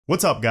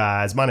What's up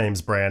guys, my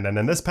name's Brandon,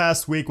 and this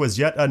past week was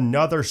yet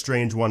another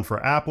strange one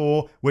for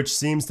Apple, which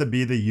seems to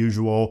be the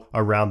usual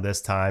around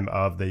this time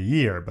of the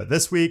year. But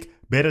this week,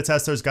 beta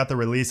testers got the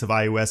release of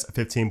iOS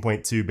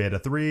 15.2 Beta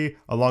 3,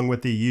 along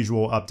with the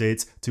usual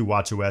updates to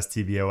watchOS,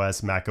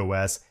 tvOS,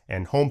 macOS,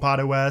 and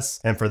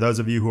HomePodOS. And for those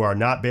of you who are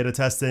not beta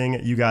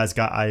testing, you guys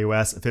got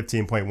iOS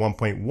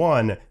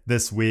 15.1.1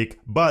 this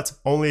week, but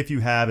only if you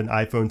have an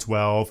iPhone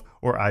 12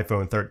 or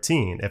iPhone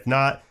 13. If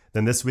not,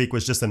 then this week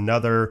was just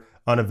another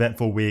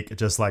uneventful week,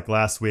 just like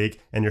last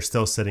week, and you're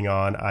still sitting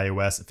on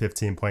iOS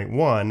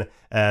 15.1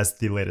 as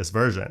the latest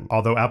version.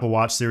 Although Apple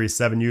Watch Series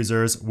 7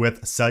 users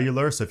with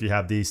cellular, so if you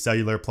have the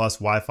cellular plus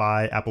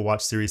Wi-Fi Apple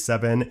Watch Series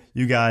 7,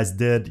 you guys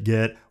did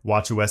get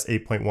watchOS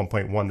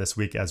 8.1.1 this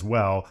week as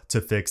well to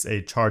fix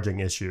a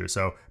charging issue.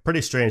 So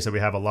pretty strange that we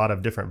have a lot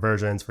of different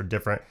versions for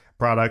different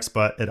products,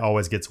 but it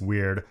always gets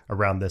weird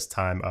around this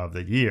time of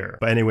the year.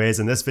 But anyways,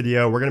 in this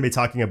video, we're going to be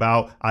talking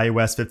about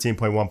iOS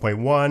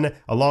 15.1.1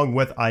 along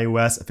with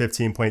iOS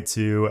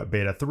 15.2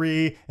 Beta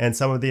 3 and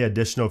some of the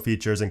additional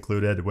features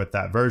included with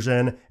that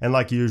version. And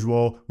like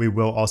usual, we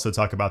will also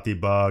talk about the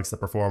bugs, the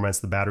performance,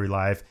 the battery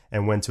life,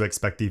 and when to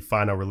expect the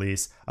final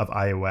release of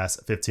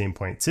iOS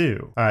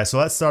 15.2. All right, so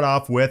let's start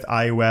off with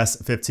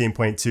iOS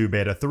 15.2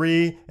 Beta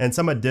 3 and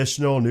some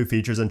additional new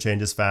features and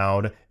changes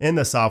found in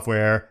the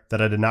software that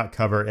I did not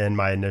cover in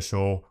my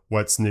initial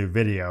What's New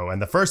video.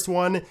 And the first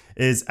one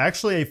is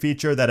actually a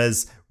feature that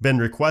has been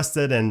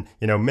requested and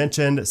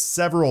mentioned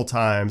several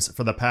times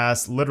for the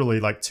past literally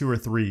like 2 or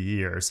 3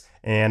 years.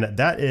 And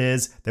that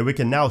is that we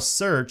can now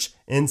search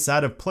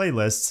inside of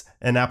playlists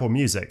in Apple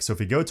Music. So if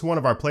you go to one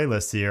of our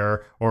playlists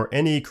here or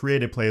any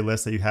created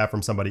playlist that you have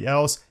from somebody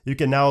else, you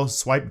can now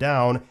swipe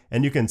down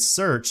and you can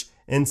search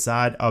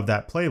inside of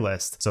that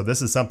playlist. So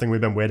this is something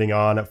we've been waiting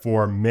on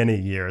for many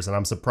years, and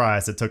I'm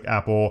surprised it took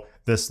Apple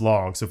this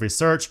long. So if we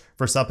search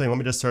for something, let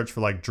me just search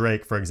for like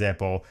Drake, for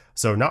example.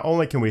 So not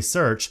only can we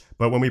search,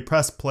 but when we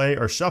press play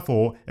or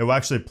shuffle, it will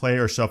actually play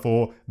or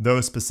shuffle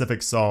those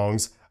specific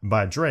songs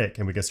by Drake.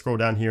 And we can scroll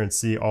down here and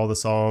see all the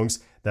songs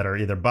that are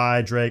either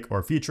by Drake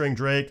or featuring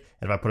Drake.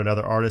 And if I put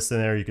another artist in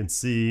there, you can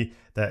see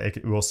that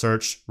it will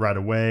search right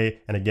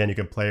away. And again, you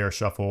can play or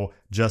shuffle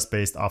just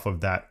based off of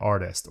that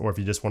artist. Or if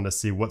you just want to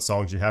see what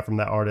songs you have from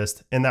that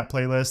artist in that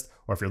playlist,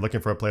 or if you're looking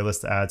for a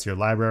playlist to add to your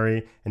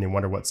library and you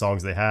wonder what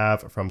songs they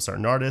have from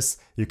certain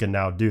artists, you can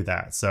now do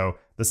that. So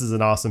this is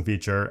an awesome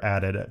feature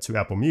added to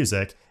Apple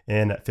Music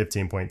in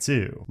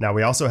 15.2. Now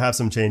we also have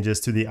some changes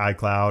to the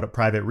iCloud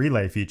private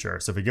relay feature.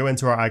 So if we go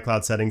into our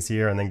iCloud settings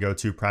here and then go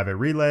to private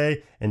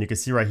relay, and you can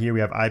see right here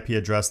we have IP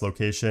address,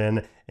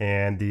 location,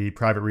 and the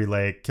private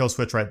relay kill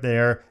switch right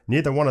there.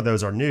 Neither one of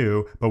those are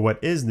new, but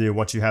what is new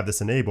once you have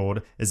this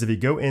enabled is if you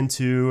go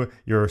into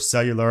your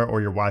cellular or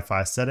your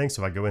Wi-Fi settings,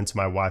 so if I go into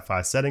my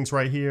Wi-Fi settings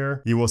right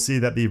here, you will see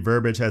that the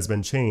verbiage has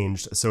been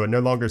changed. So it no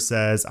longer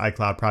says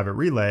iCloud private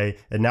relay,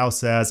 it now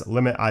says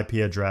limit IP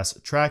address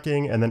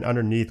tracking, and then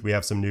underneath we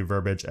have some new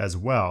verbiage as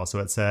well. So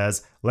it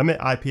says limit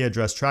IP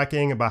address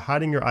tracking by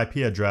hiding your IP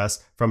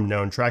address from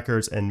known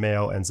trackers in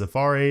Mail and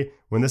Safari.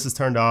 When this is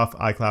turned off,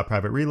 iCloud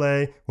Private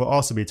Relay will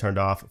also be turned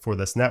off for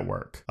this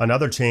network.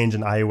 Another change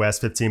in iOS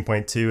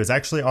 15.2 is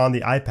actually on the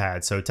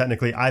iPad, so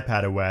technically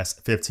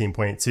iPadOS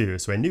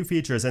 15.2. So a new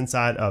feature is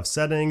inside of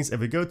settings.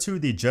 If we go to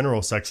the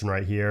general section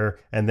right here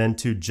and then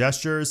to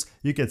gestures,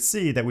 you can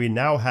see that we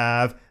now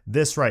have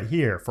this right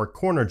here for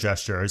corner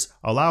gestures,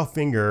 allow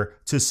finger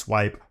to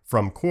swipe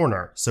from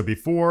corner. So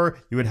before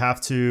you would have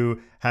to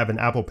have an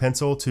Apple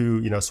Pencil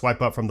to, swipe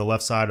up from the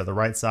left side or the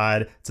right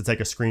side to take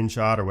a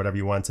screenshot or whatever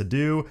you want to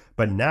do.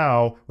 But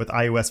now with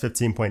iOS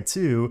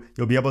 15.2,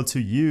 you'll be able to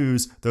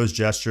use those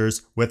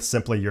gestures with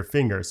simply your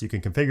fingers. You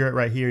can configure it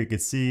right here. You can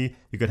see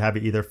you could have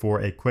it either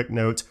for a quick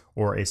note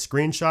or a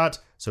screenshot.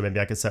 So maybe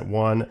I could set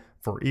one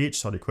for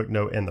each. So I'll do quick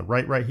note in the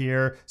right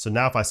here. So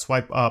now if I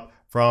swipe up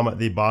from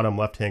the bottom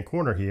left-hand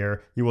corner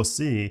here, you will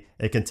see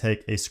it can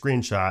take a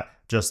screenshot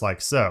just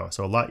like so.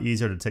 So a lot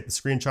easier to take the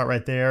screenshot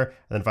right there. And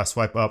then if I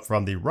swipe up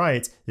from the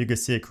right, you can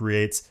see it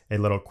creates a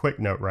little quick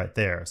note right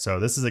there. So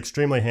this is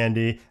extremely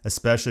handy,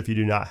 especially if you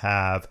do not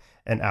have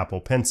an Apple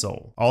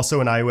Pencil.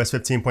 Also in iOS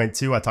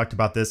 15.2, I talked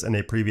about this in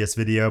a previous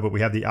video, but we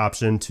have the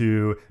option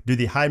to do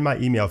the hide my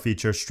email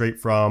feature straight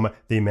from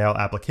the Mail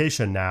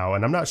application now.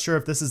 And I'm not sure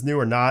if this is new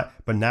or not,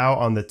 but now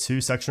on the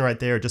to section right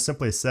there, it just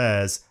simply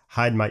says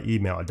hide my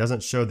email. It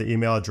doesn't show the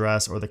email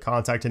address or the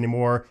contact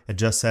anymore. It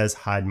just says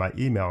hide my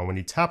email. And when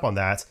you tap on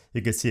that,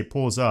 you can see it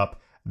pulls up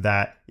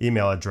that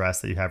email address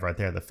that you have right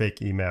there, the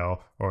fake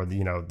email or the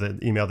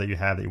email that you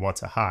have that you want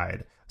to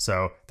hide.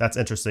 So that's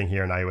interesting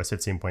here in iOS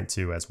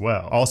 15.2 as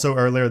well. Also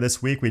earlier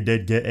this week, we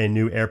did get a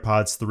new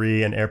AirPods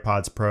 3 and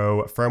AirPods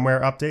Pro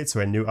firmware update. So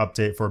a new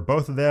update for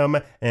both of them.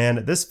 And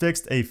this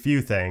fixed a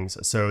few things.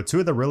 So two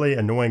of the really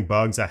annoying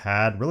bugs I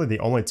had, really the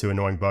only two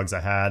annoying bugs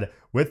I had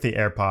with the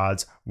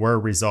AirPods were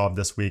resolved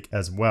this week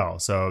as well.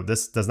 So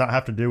this does not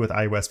have to do with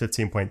iOS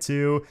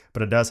 15.2,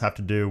 but it does have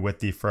to do with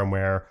the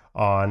firmware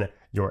on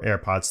your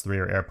AirPods 3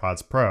 or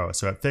AirPods Pro.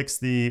 So it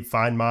fixed the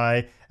Find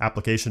My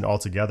application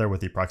altogether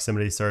with the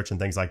proximity search and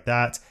things like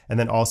that, and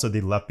then also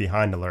the left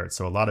behind alert.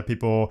 So a lot of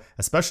people,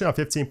 especially on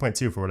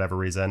 15.2 for whatever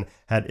reason,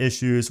 had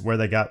issues where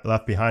they got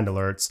left behind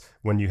alerts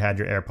when you had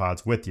your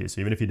AirPods with you.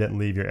 So even if you didn't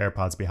leave your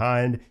AirPods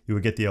behind, you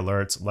would get the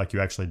alerts like you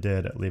actually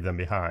did leave them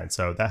behind.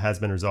 So that has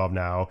been resolved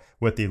now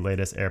with the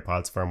latest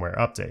AirPods firmware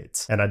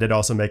updates. And I did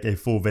also make a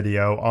full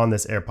video on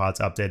this AirPods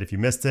update. If you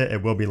missed it,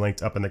 it will be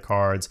linked up in the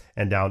cards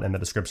and down in the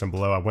description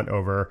below. I went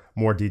over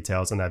more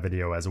details in that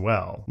video as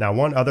well. Now,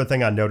 one other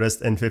thing I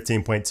noticed in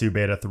 15.2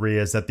 beta 3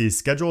 is that the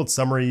scheduled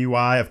summary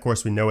UI, of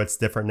course, we know it's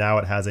different now.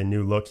 It has a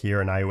new look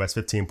here in iOS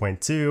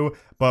 15.2.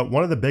 But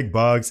one of the big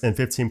bugs in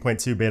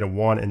 15.2 beta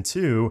 1 and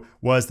 2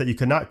 was that you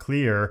could not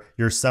clear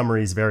your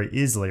summaries very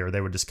easily, or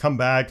they would just come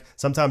back.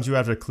 Sometimes you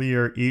have to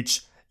clear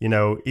each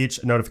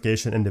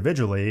notification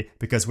individually,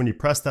 because when you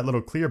press that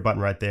little clear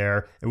button right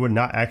there, it would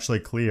not actually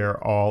clear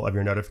all of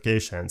your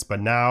notifications.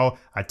 But now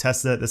I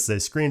tested it. This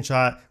is a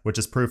screenshot, which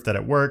is proof that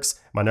it works.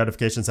 My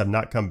notifications have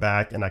not come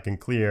back, and I can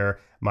clear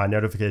my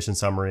notification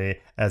summary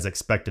as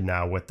expected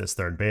now with this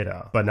third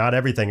beta. But not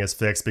everything is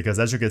fixed, because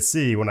as you can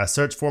see, when I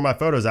search for my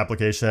Photos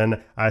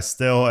application, I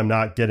still am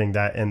not getting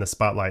that in the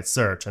Spotlight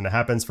search. And it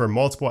happens for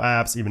multiple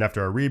apps, even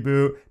after a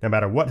reboot. No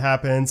matter what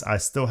happens, I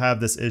still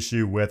have this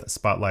issue with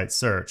Spotlight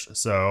search.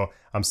 So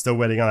I'm still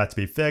waiting on that to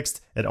be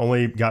fixed. It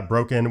only got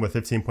broken with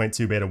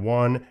 15.2 beta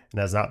 1 and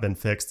has not been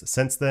fixed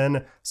since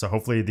then. So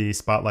hopefully the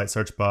Spotlight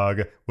search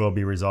bug will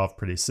be resolved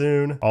pretty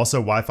soon. Also,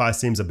 Wi-Fi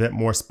seems a bit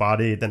more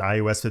spotty than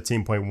iOS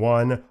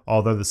 15.1,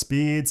 although the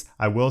speeds,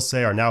 I will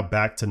say, are now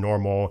back to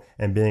normal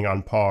and being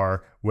on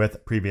par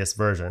with previous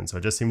versions. So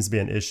it just seems to be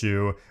an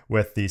issue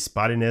with the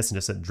spottiness, and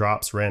just it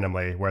drops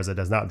randomly, whereas it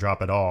does not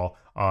drop at all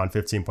on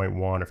 15.1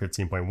 or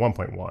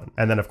 15.1.1.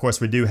 And then of course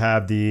we do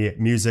have the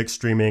music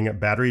streaming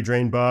battery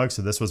drain bug.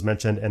 So this was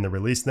mentioned in the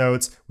release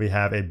notes. We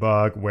have a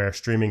bug where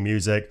streaming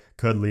music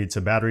could lead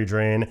to battery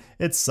drain.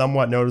 It's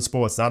somewhat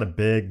noticeable. It's not a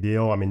big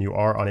deal. I mean, you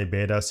are on a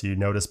beta, so you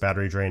notice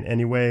battery drain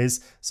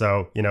anyways.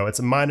 So, it's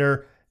a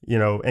minor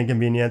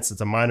inconvenience.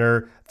 It's a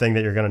minor thing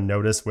that you're going to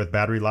notice with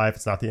battery life.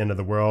 It's not the end of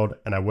the world,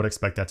 and I would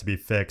expect that to be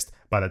fixed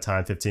by the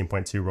time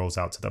 15.2 rolls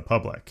out to the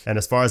public. And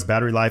as far as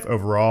battery life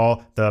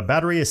overall, the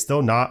battery is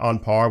still not on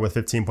par with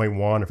 15.1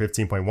 or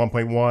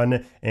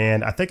 15.1.1,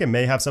 and I think it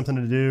may have something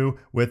to do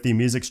with the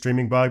music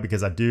streaming bug,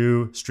 because I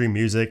do stream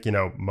music,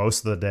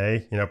 most of the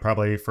day,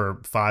 probably for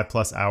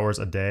 5+ hours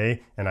a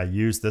day, and I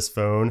use this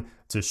phone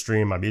to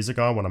stream my music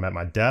on when I'm at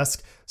my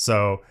desk.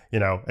 So,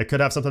 it could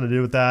have something to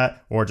do with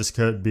that, or just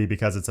could be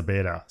because it's a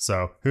beta.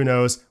 So who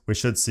knows? We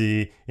should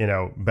see,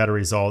 better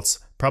results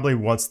probably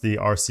once the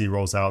RC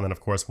rolls out. And then of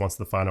course, once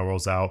the final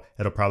rolls out,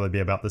 it'll probably be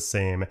about the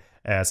same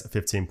as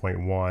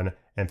 15.1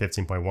 and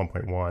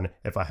 15.1.1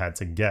 if I had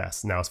to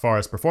guess. Now, as far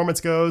as performance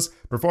goes,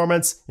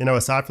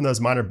 aside from those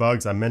minor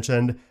bugs I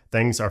mentioned,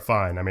 things are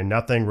fine. I mean,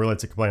 nothing really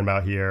to complain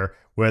about here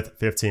with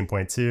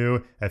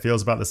 15.2. It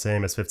feels about the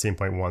same as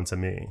 15.1 to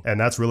me. And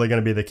that's really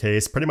going to be the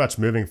case pretty much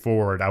moving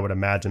forward, I would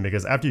imagine,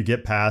 because after you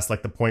get past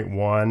like the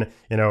 0.1,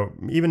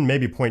 even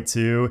maybe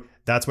 0.2,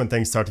 that's when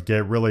things start to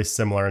get really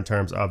similar in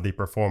terms of the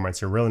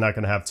performance. You're really not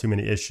going to have too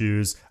many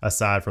issues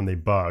aside from the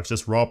bugs.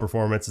 Just raw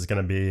performance is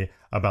going to be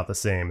about the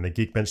same. The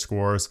Geekbench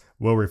scores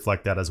will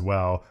reflect that as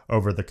well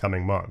over the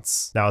coming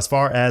months. Now, as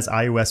far as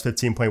iOS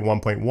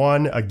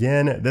 15.1.1,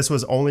 again, this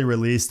was only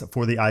released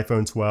for the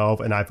iPhone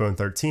 12 and iPhone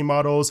 13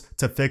 models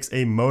to fix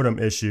a modem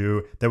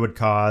issue that would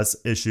cause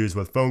issues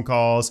with phone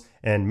calls,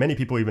 and many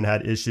people even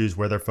had issues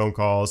where their phone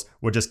calls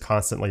would just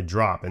constantly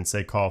drop and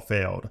say call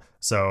failed.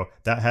 So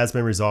that has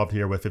been resolved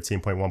here with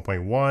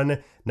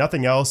 15.1.1.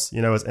 Nothing else,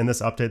 is in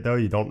this update though.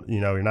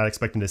 You're not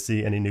expecting to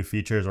see any new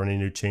features or any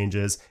new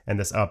changes in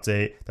this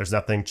update. There's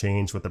nothing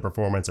changed with the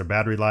performance or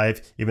battery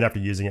life, even after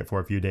using it for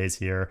a few days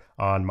here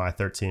on my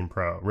 13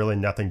 Pro. Really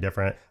nothing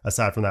different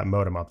aside from that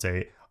modem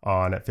update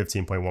on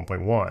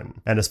 15.1.1.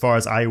 And as far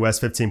as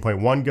iOS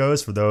 15.1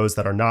 goes, for those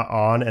that are not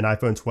on an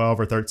iPhone 12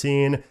 or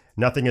 13,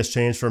 nothing has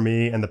changed for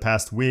me in the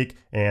past week,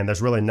 and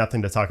there's really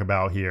nothing to talk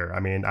about here.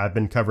 I mean, I've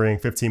been covering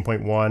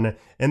 15.1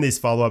 in these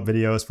follow-up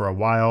videos for a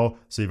while,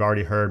 so you've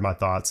already heard my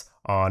thoughts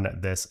on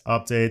this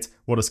update.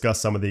 We'll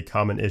discuss some of the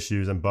common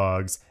issues and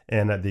bugs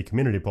in the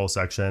community poll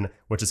section,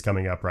 which is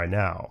coming up right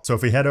now. So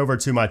if we head over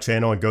to my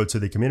channel and go to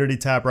the community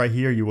tab right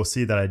here, you will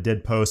see that I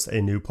did post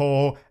a new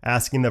poll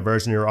asking the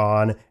version you're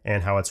on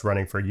and how it's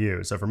running for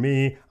you. So for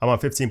me, I'm on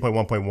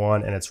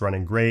 15.1.1 and it's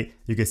running great.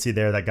 You can see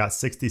there that got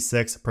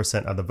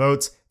 66% of the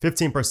votes.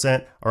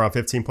 15% are on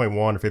 15.1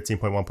 or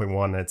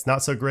 15.1.1 and it's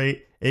not so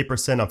great.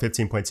 8% on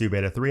 15.2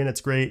 beta 3 and it's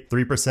great.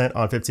 3%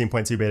 on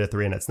 15.2 beta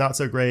 3 and it's not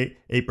so great.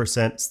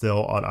 8%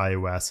 still on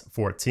iOS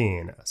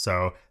 14.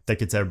 So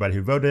thank you to everybody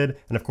who voted.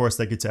 And of course,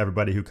 thank you to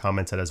everybody who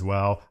commented as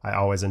well. I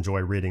always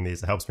enjoy reading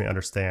these. It helps me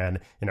understand,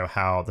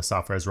 how the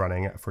software is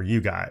running for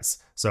you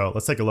guys. So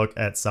let's take a look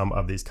at some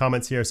of these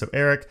comments here. So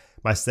Eric,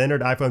 my standard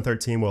iPhone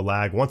 13 will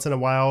lag once in a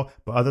while,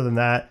 but other than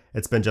that,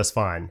 it's been just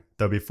fine.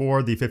 Though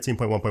before the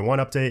 15.1.1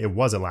 update, it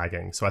wasn't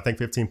lagging. So I think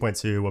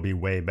 15.2 will be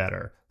way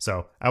better.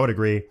 So I would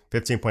agree,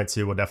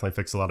 15.2 will definitely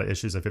fix a lot of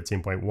issues in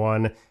 15.1.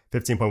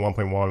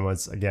 15.1.1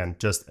 was, again,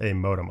 just a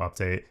modem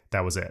update.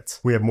 That was it.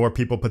 We have more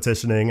people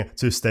petitioning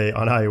to stay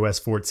on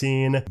iOS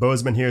 14.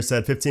 Bozeman here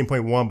said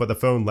 15.1, but the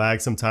phone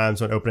lags sometimes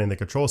when opening the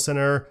control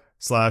center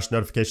 /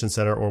 notification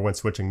center or when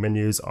switching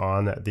menus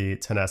on the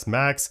XS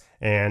Max.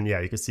 And yeah,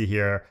 you can see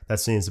here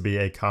that seems to be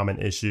a common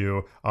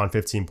issue on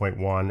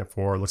 15.1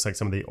 for looks like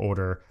some of the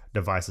older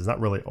devices. Not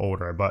really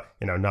older, but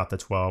not the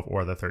 12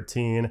 or the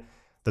 13.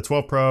 The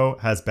 12 Pro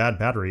has bad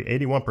battery,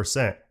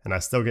 81%, and I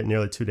still get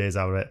nearly 2 days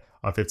out of it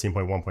on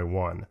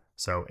 15.1.1.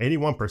 So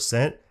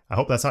 81%. I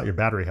hope that's not your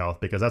battery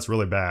health, because that's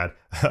really bad.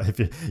 If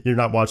you're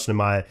not watching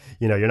my,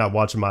 you're not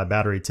watching my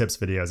battery tips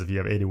videos if you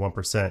have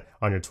 81%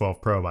 on your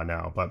 12 Pro by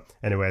now. But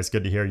anyway, it's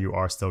good to hear you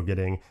are still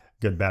getting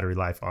good battery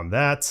life on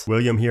that.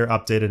 William here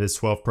updated his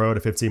 12 Pro to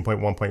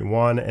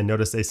 15.1.1 and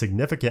noticed a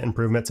significant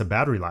improvement to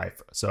battery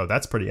life. So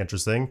that's pretty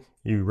interesting.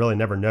 You really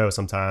never know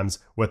sometimes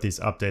with these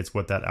updates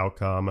what that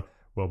outcome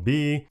will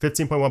be.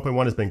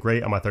 15.1.1 has been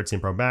great on my 13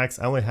 Pro Max.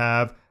 I only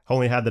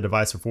had the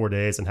device for 4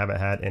 days and haven't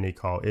had any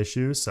call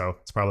issues. So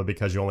it's probably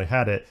because you only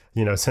had it,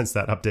 since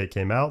that update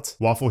came out.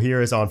 Waffle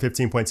here is on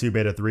 15.2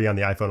 beta 3 on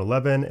the iPhone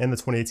 11 and the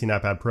 2018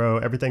 iPad Pro.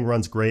 Everything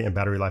runs great and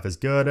battery life is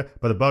good,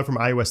 but the bug from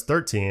iOS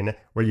 13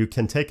 where you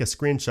can take a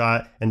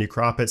screenshot and you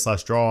crop it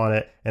 / draw on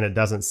it and it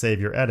doesn't save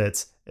your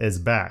edits is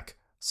back.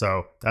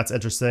 So that's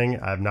interesting.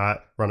 I've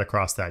not run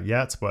across that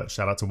yet, but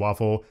shout out to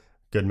Waffle.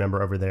 Good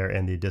member over there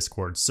in the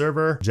Discord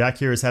server. Jack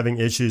here is having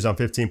issues on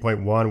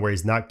 15.1 where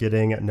he's not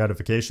getting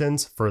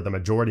notifications for the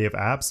majority of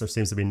apps. There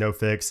seems to be no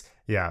fix.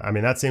 Yeah, I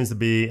mean, that seems to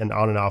be an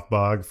on and off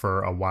bug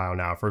for a while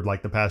now, for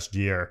like the past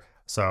year.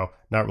 So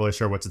not really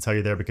sure what to tell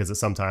you there because it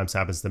sometimes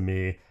happens to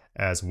me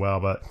as well,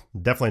 but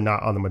definitely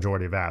not on the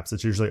majority of apps.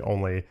 It's usually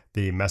only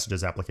the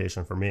messages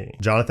application for me.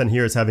 Jonathan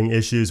here is having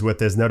issues with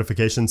his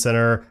notification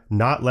center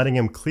not letting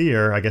him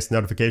clear,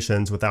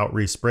 notifications without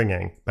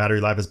respringing.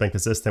 Battery life has been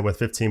consistent with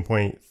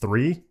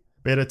 15.3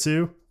 beta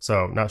 2.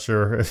 So not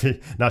sure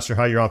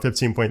how you're on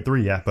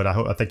 15.3 yet, but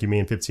I think you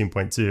mean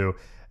 15.2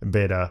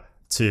 beta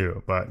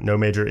 2, but no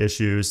major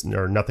issues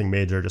or nothing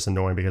major, just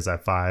annoying because I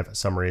have 5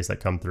 summaries that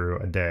come through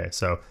a day.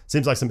 So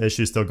seems like some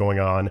issues still going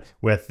on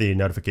with the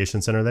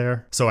notification center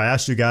there. So I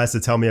asked you guys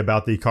to tell me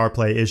about the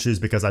CarPlay issues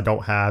because I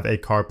don't have a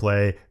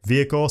CarPlay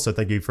vehicle. So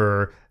thank you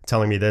for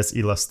telling me this,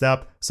 Ela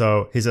Step.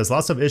 So he says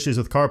lots of issues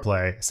with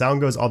CarPlay.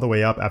 Sound goes all the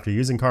way up after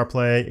using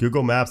CarPlay.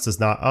 Google Maps does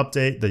not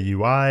update the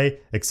UI,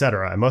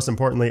 etc. And most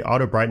importantly,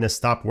 auto brightness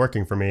stopped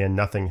working for me and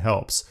nothing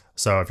helps.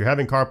 So if you're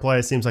having CarPlay,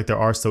 it seems like there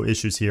are still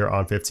issues here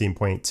on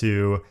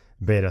 15.2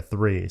 beta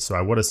 3. So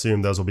I would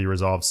assume those will be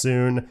resolved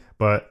soon,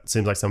 but it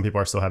seems like some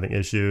people are still having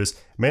issues,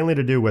 mainly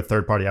to do with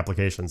third-party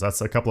applications.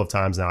 That's a couple of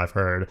times now I've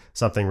heard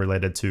something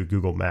related to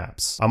Google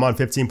Maps. I'm on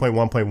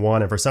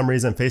 15.1.1 and for some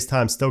reason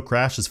FaceTime still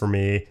crashes for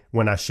me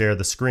when I share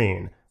the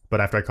screen. But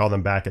after I call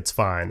them back, it's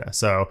fine.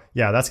 So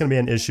yeah, that's gonna be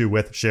an issue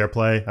with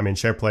SharePlay. I mean,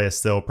 SharePlay is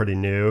still pretty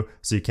new,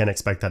 so you can't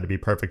expect that to be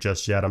perfect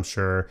just yet. I'm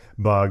sure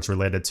bugs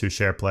related to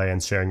SharePlay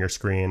and sharing your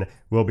screen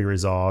will be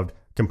resolved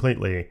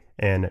completely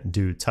in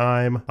due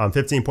time. On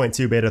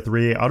 15.2 beta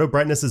 3, auto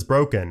brightness is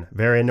broken.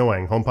 Very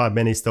annoying. HomePod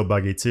Mini still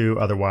buggy too,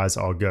 otherwise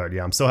all good.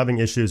 Yeah, I'm still having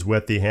issues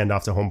with the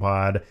handoff to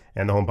HomePod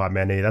and the HomePod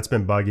Mini. That's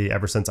been buggy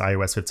ever since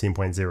iOS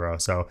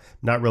 15.0. So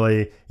not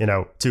really,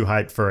 too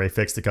hyped for a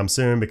fix to come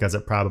soon because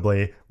it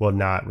probably will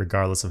not,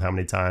 regardless of how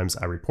many times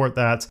I report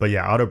that. But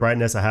yeah, auto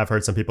brightness, I have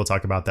heard some people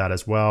talk about that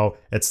as well.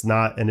 It's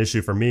not an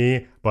issue for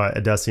me, but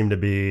it does seem to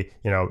be,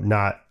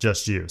 not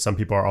just you. Some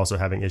people are also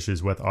having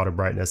issues with auto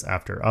brightness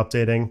after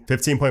updating.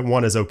 15.1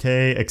 is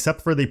okay,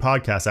 except for the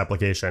podcast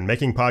application.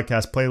 Making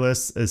podcast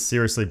playlists is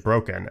seriously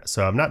broken.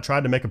 So I've not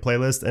tried to make a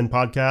playlist in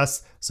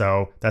podcasts,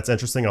 so that's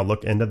interesting. I'll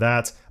look into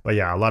that. But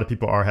yeah, a lot of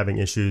people are having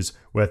issues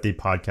with the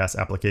podcast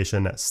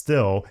application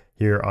still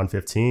here on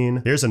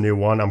 15. Here's a new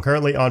one. I'm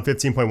currently on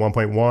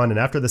 15.1.1, and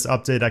after this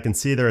update, I can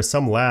see there is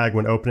some lag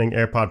when opening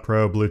AirPod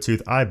Pro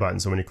Bluetooth I button.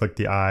 So when you click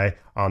the I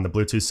on the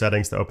Bluetooth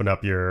settings to open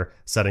up your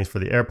settings for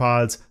the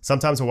AirPods,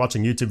 sometimes when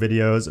watching YouTube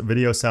videos,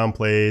 video sound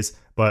plays,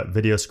 but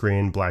video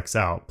screen blacks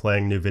out.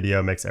 Playing new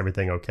video makes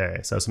everything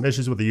okay. So some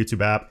issues with the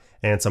YouTube app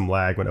and some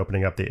lag when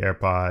opening up the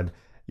AirPod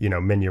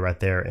menu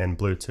right there in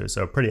Bluetooth.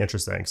 So pretty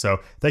interesting.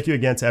 So thank you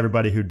again to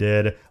everybody who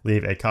did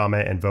leave a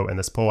comment and vote in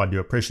this poll. I do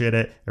appreciate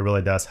it. It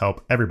really does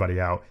help everybody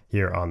out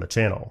here on the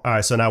channel. All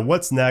right, so now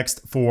what's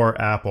next for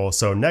Apple?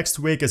 So next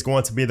week is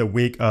going to be the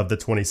week of the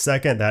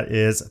 22nd. That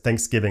is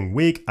Thanksgiving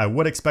week. I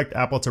would expect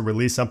Apple to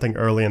release something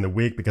early in the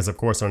week because of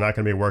course they're not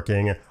going to be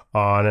working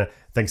on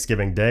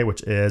Thanksgiving Day,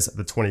 which is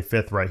the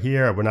 25th right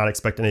here. I would not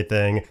expect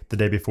anything the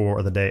day before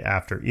or the day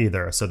after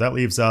either. So that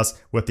leaves us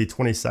with the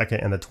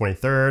 22nd and the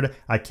 23rd.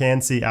 I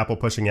can see see Apple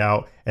pushing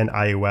out an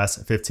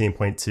iOS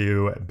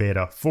 15.2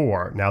 beta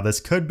 4. Now this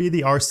could be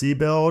the RC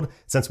build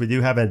since we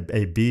do have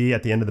a B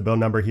at the end of the build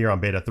number here on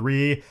beta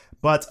 3,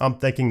 but I'm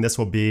thinking this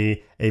will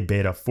be a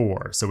beta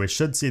 4. So we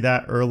should see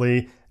that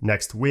early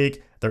next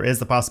week. There is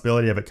the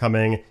possibility of it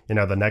coming,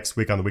 the next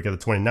week on the week of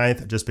the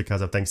 29th just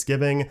because of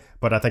Thanksgiving,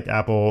 but I think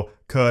Apple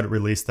could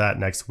release that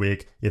next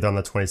week, either on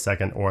the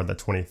 22nd or the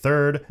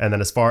 23rd. And then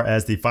as far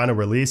as the final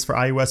release for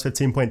iOS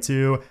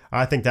 15.2,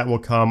 I think that will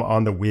come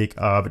on the week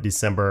of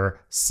December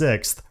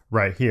 6th.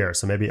 Right here.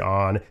 So maybe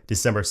on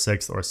December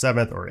 6th or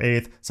 7th or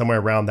 8th, somewhere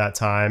around that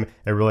time.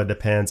 It really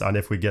depends on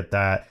if we get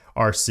that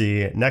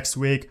RC next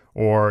week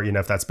or,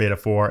 if that's beta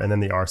 4 and then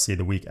the RC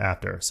the week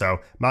after. So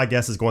my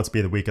guess is going to be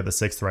the week of the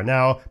 6th right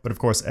now. But of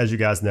course, as you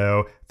guys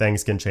know,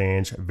 things can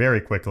change very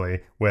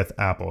quickly with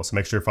Apple. So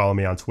make sure you follow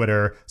me on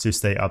Twitter to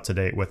stay up to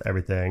date with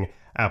everything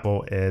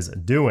Apple is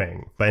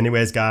doing. But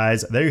anyways,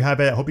 guys, there you have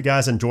it. Hope you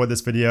guys enjoyed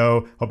this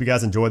video. Hope you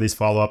guys enjoy these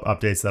follow-up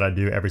updates that I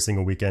do every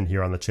single weekend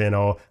here on the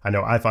channel. I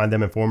know I find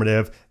them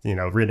informative,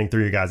 reading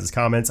through you guys'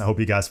 comments. I hope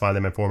you guys find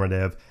them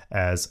informative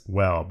as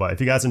well. But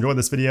if you guys enjoyed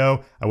this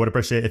video, I would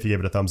appreciate if you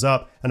gave it a thumbs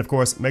up. And of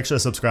course, make sure to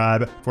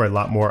subscribe for a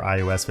lot more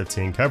iOS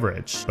 15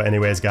 coverage. But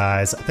anyways,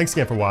 guys, thanks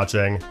again for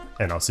watching,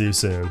 and I'll see you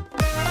soon.